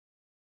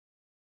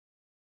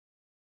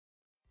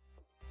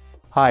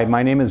Hi,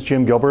 my name is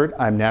Jim Gilbert.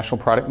 I'm National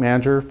Product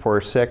Manager for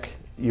SICK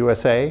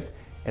USA,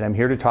 and I'm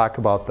here to talk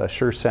about the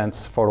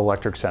SureSense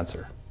photoelectric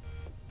sensor.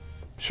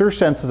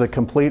 SureSense is a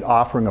complete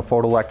offering of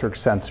photoelectric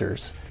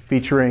sensors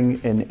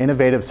featuring an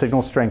innovative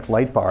signal strength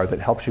light bar that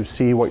helps you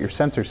see what your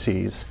sensor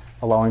sees,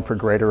 allowing for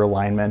greater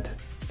alignment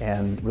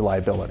and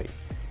reliability.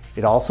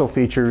 It also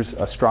features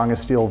a strong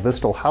as steel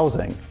Vistal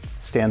housing,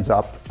 stands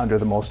up under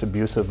the most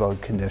abusive of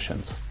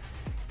conditions.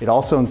 It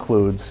also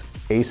includes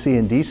AC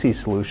and DC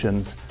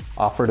solutions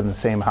offered in the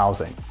same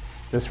housing.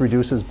 This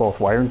reduces both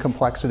wiring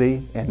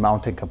complexity and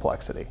mounting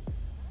complexity.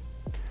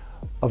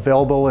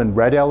 Available in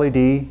red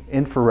LED,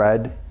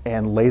 infrared,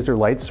 and laser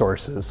light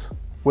sources,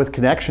 with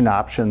connection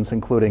options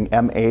including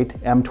M8,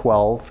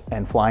 M12,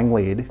 and flying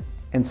lead,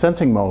 and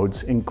sensing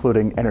modes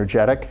including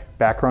energetic,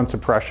 background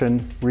suppression,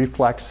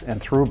 reflex,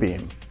 and through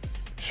beam.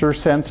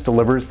 SureSense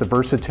delivers the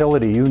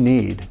versatility you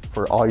need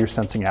for all your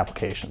sensing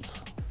applications.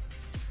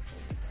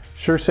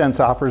 SureSense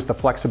offers the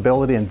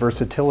flexibility and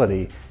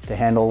versatility to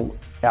handle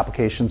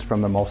applications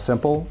from the most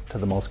simple to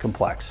the most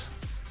complex.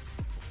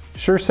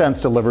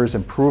 SureSense delivers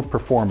improved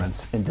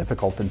performance in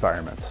difficult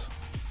environments.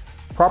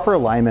 Proper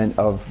alignment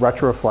of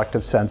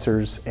retroreflective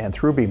sensors and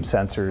through-beam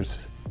sensors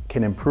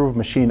can improve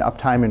machine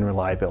uptime and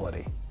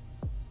reliability.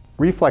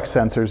 Reflex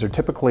sensors are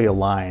typically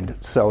aligned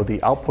so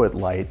the output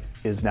light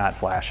is not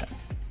flashing.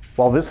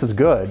 While this is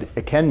good,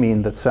 it can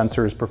mean that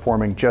sensor is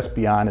performing just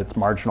beyond its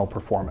marginal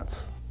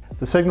performance.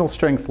 The signal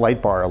strength light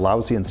bar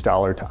allows the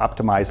installer to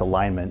optimize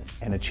alignment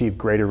and achieve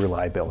greater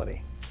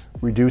reliability,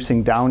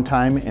 reducing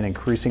downtime and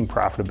increasing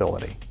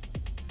profitability.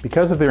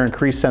 Because of their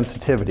increased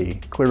sensitivity,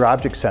 clear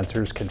object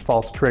sensors can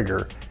false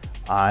trigger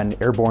on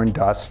airborne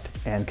dust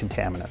and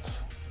contaminants.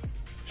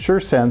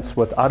 SureSense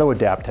with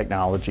auto-adapt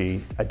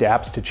technology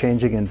adapts to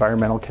changing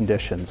environmental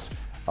conditions,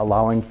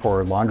 allowing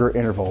for longer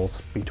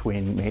intervals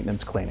between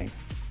maintenance cleaning.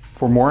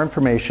 For more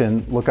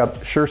information, look up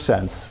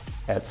SureSense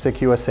at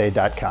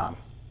sickusa.com.